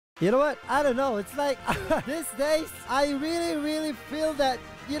You know what? I don't know. It's like these days, I really feel that,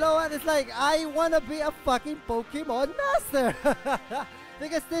 you know what? It's like I want to be a fucking Pokemon master.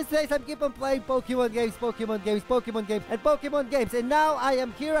 Because these days I'm keep on playing Pokemon games, and Pokemon games. And now I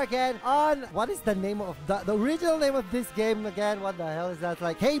am here again on, what is the name of the original name of this game again? What the hell is that?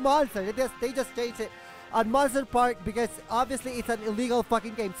 Like, Hey Monster. They just changed it on Monster Park because obviously it's an illegal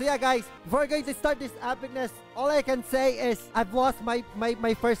fucking game. So yeah, guys, before going to start this epicness, all I can say is I've lost my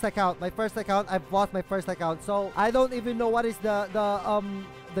first account. I've lost my first account. So I don't even know what is the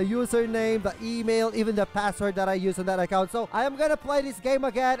username, the email, even the password that I use on that account. So I am gonna play this game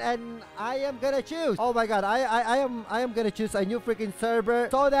again, and I am gonna choose. Oh my god, I am gonna choose a new freaking server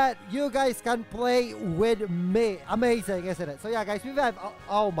so that you guys can play with me. Amazing, isn't it? So yeah, guys, we have.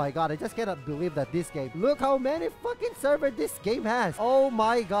 Oh my god, I just cannot believe that this game. Look how many fucking servers this game has. Oh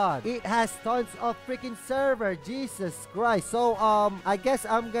my god, it has tons of freaking server. Jesus Christ. So I guess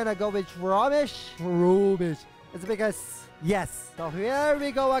I'm gonna go with Rubish. It's because. Yes. So here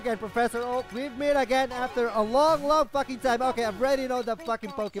we go again, Professor Oak. We've met again after a long fucking time. Okay, I already know the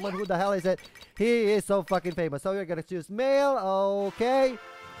fucking Pokemon. Who the hell is it? He is so fucking famous. So we're gonna choose male. Okay.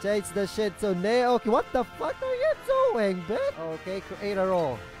 Change the shit to nail. Okay, what the fuck are you doing, bitch? Okay, create a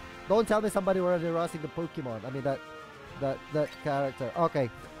role. Don't tell me somebody already roasting the Pokemon. I mean that character. Okay.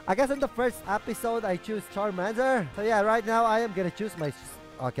 I guess in the first episode I choose Charmander. So yeah, right now I am gonna choose my.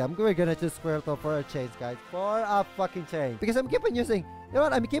 Okay, we're gonna choose Squirtle for a change, guys. For a fucking change. Because I'm keep on using, you know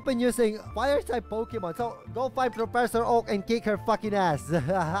what? I'm keep on using fire-type Pokemon. So, go find Professor Oak and kick her fucking ass.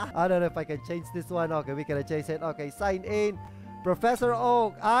 I don't know if I can change this one. Okay, we can change it. Okay, sign in. Professor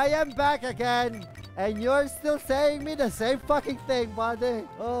Oak, I am back again. And you're still saying me the same fucking thing, buddy.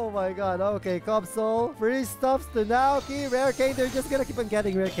 Oh my god. Okay, Cobsol. Free stuffs to Naoki. Rare candy. We're just gonna keep on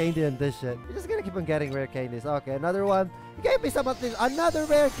getting rare candy in this shit. We're just gonna keep on getting rare candies. Okay, another one. You gave me some of this. Another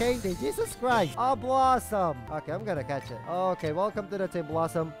rare candy. Jesus Christ. A Blossom. Okay, I'm gonna catch it. Okay, welcome to the team,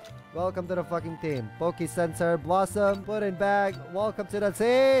 Blossom. Welcome to the fucking team. Poke Sensor, Blossom. Put in bag. Welcome to the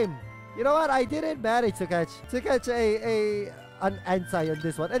team. You know what? I didn't manage to catch an DaNZi on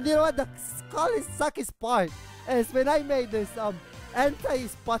this one. And you know what? The suckiest part is when I made this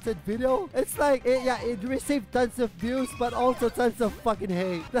anti-spotted video. It's like, it received tons of views, but also tons of fucking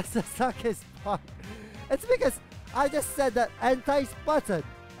hate. That's the suckiest part. It's because I just said that anti-spotted,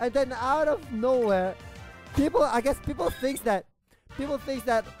 and then out of nowhere, people think that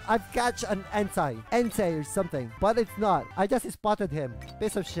I've catch an DaNZi or something, but it's not. I just spotted him.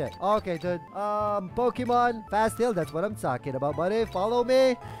 Piece of shit. Okay, dude. Pokemon Fast Hill. That's what I'm talking about, buddy. Follow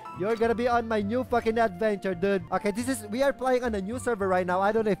me. You're gonna be on my new fucking adventure, dude. Okay, we are playing on a new server right now.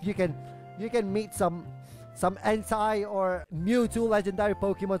 I don't know if you can meet some DaNZi or Mewtwo legendary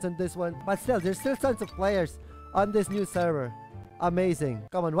Pokemons on this one, but still, there's still tons of players on this new server. Amazing.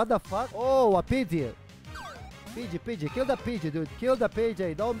 Come on, what the fuck? Oh, a Pidgey. PG, kill the PG, dude. Kill the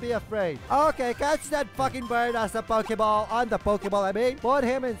PG. Don't be afraid. Okay, catch that fucking bird as a Pokeball. On the Pokeball, I mean. Put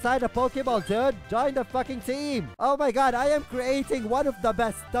him inside the Pokeball, dude. Join the fucking team. Oh my god, I am creating one of the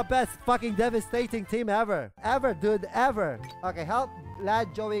best fucking devastating team ever. Ever, dude, ever. Okay, help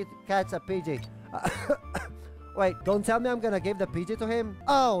lad Joey catch a PG. Wait, don't tell me I'm gonna give the PG to him.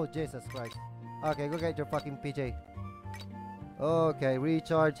 Oh, Jesus Christ. Okay, go get your fucking PG. Okay,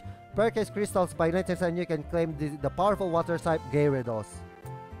 recharge. Purchase crystals by 90% you can claim the powerful water type Gyarados.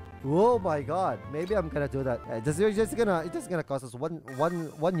 Oh my god, maybe I'm gonna do that. It's just gonna cost us one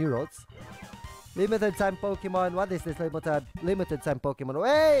euros. Limited time Pokemon. What is this limited time Pokemon?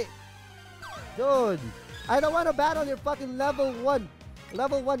 Wait, dude, I don't want to battle your fucking level 1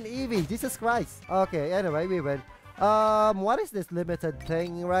 Eevee. Jesus Christ. Okay, anyway, we win. What is this limited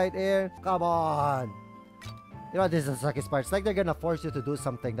thing right here? Come on. You know, this is the suckiest part. It's like they're gonna force you to do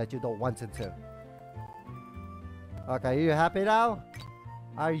something that you don't want to. Okay, are you happy now?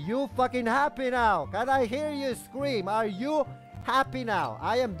 Are you fucking happy now? Can I hear you scream? Are you happy now?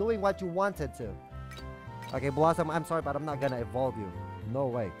 I am doing what you wanted to. Okay, Blossom, I'm sorry, but I'm not gonna evolve you. No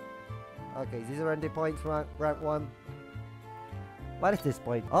way. Okay, these are the points, rank 1. What is this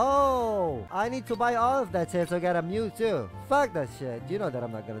point? Oh, I need to buy all of that shit to get a Mewtwo. Fuck that shit. You know that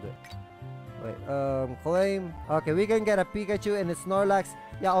I'm not gonna do it. Wait, claim. Okay, we can get a Pikachu and a Snorlax.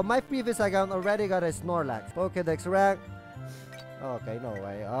 Yeah, on my previous account already got a Snorlax. Pokédex rank. Okay, no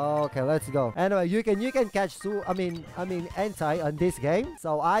way. Okay, let's go. Anyway, you can catch DaNZi on this game.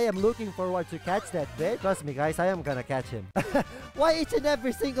 So I am looking forward to catch that bitch. Trust me, guys, I am gonna catch him. Why each and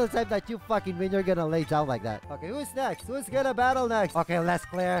every single time that you fucking win, you're gonna lay down like that? Okay, who's next? Who's gonna battle next? Okay, let's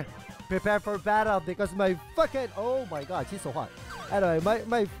clear. Prepare for battle because my fucking... Oh my god, she's so hot. Anyway,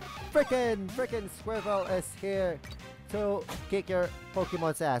 my freaking Squirtle is here to kick your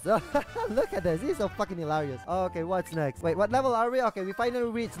Pokemon's ass. Look at this. This is so fucking hilarious. Okay, what's next? Wait, what level are we? Okay, we finally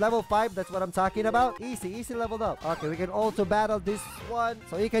reached level 5. That's what I'm talking about. Easy leveled up. Okay, we can also battle this one.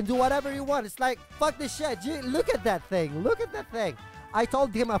 So you can do whatever you want. It's like, fuck this shit. Look at that thing. Look at that thing. I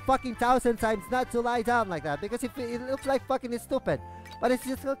told him a fucking 1,000 times not to lie down like that because if it looks like fucking stupid. But it's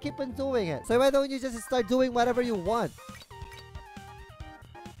just gonna keep on doing it. So why don't you just start doing whatever you want?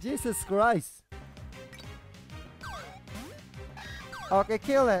 Jesus Christ. Okay,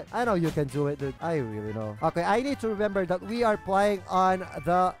 kill it. I know you can do it, dude. I really know. Okay, I need to remember that we are playing on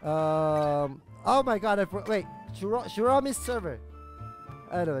the oh my god, wait, Shurami's server.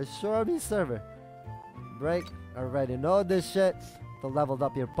 Anyway, Shurami's server. Break. Already know this shit. To leveled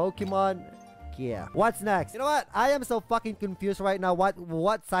up your Pokemon. Yeah. What's next? You know what? I am so fucking confused right now.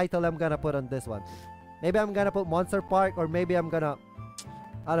 What title I'm gonna put on this one? Maybe I'm gonna put Monster Park, or maybe I'm gonna,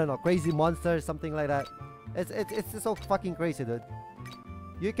 I don't know, Crazy Monster, something like that. It's just so fucking crazy, dude.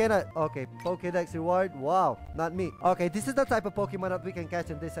 You cannot. Okay, Pokédex reward. Wow, not me. Okay, this is the type of Pokemon that we can catch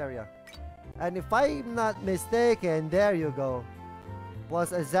in this area. And if I'm not mistaken, there you go.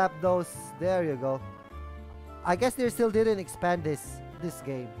 Plus a Zapdos. There you go. I guess they still didn't expand this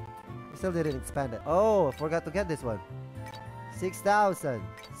game. They still didn't expand it. Oh, I forgot to get this one. 6,000.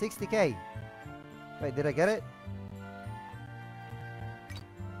 60k. Wait, did I get it?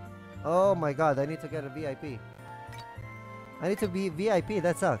 Oh my god, I need to get a VIP. I need to be VIP,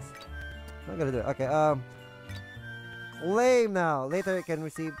 that sucks. I'm not gonna do it. Okay, claim now. Later you can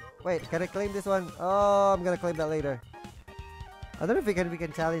receive. Wait, can I claim this one? Oh, I'm gonna claim that later. I don't know if we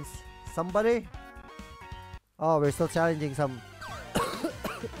can challenge somebody. Oh, we're still challenging some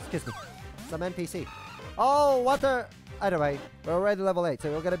excuse me. Some NPC. Oh, water. Anyway, we're already level 8,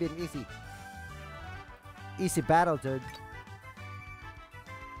 so we're gonna be an easy battle, dude.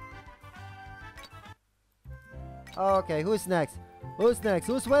 Okay, who's next? Who's next?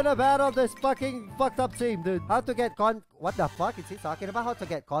 Who's gonna battle this fucking fucked up team, dude? How to get what the fuck is he talking about? How to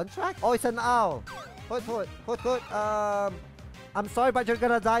get contract? Oh, it's an owl. Hoot. I'm sorry, but you're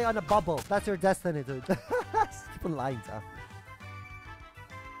gonna die on a bubble. That's your destiny, dude. Keep on lying, huh?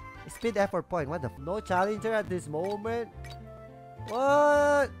 Speed effort point. What the no challenger at this moment?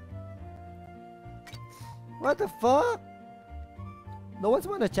 What? What the fuck? No one's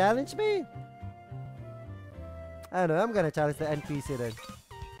wanna challenge me? I don't know, I'm gonna challenge the NPC then.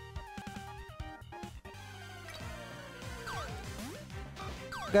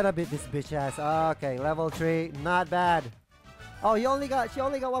 Gonna beat this bitch ass. Okay, level 3, not bad. Oh, she only got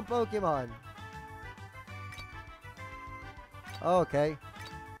one Pokemon. Okay.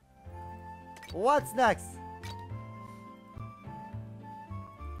 What's next?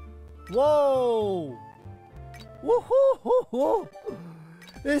 Whoa! Woohoo!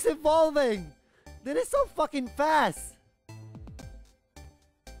 It's evolving! That is so fucking fast!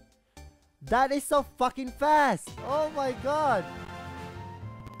 That is so fucking fast! Oh my god!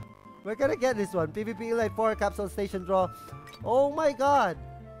 We're gonna get this one. PvP Elite 4 Capsule Station Draw. Oh my god!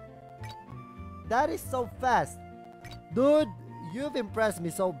 That is so fast! Dude, you've impressed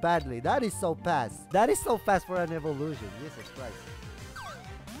me so badly. That is so fast. That is so fast for an evolution. Jesus Christ.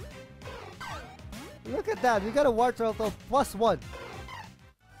 Look at that. We got a War Turtle +1.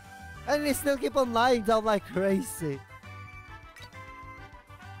 And they still keep on lying down like crazy.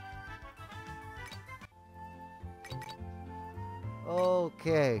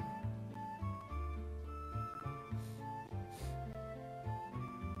 Okay.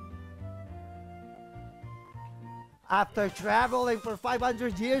 After traveling for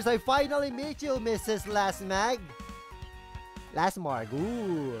 500 years, I finally meet you, Mrs. Lasmag. Lasmarg,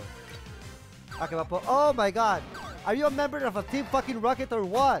 ooh. Okay, oh my god. Are you a member of a Team fucking Rocket or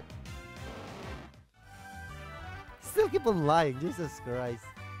what? Still keep on lying, Jesus Christ.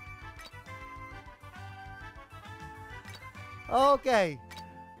 Okay.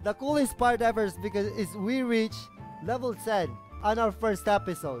 The coolest part ever is because we reach level 10 on our first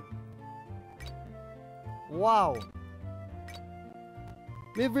episode. Wow.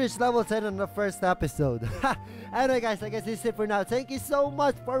 We've reached level 10 on the first episode. Anyway guys, I guess this is it for now. Thank you so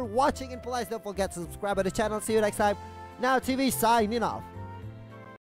much for watching, and please don't forget to subscribe to the channel. See you next time. Now TV signing off.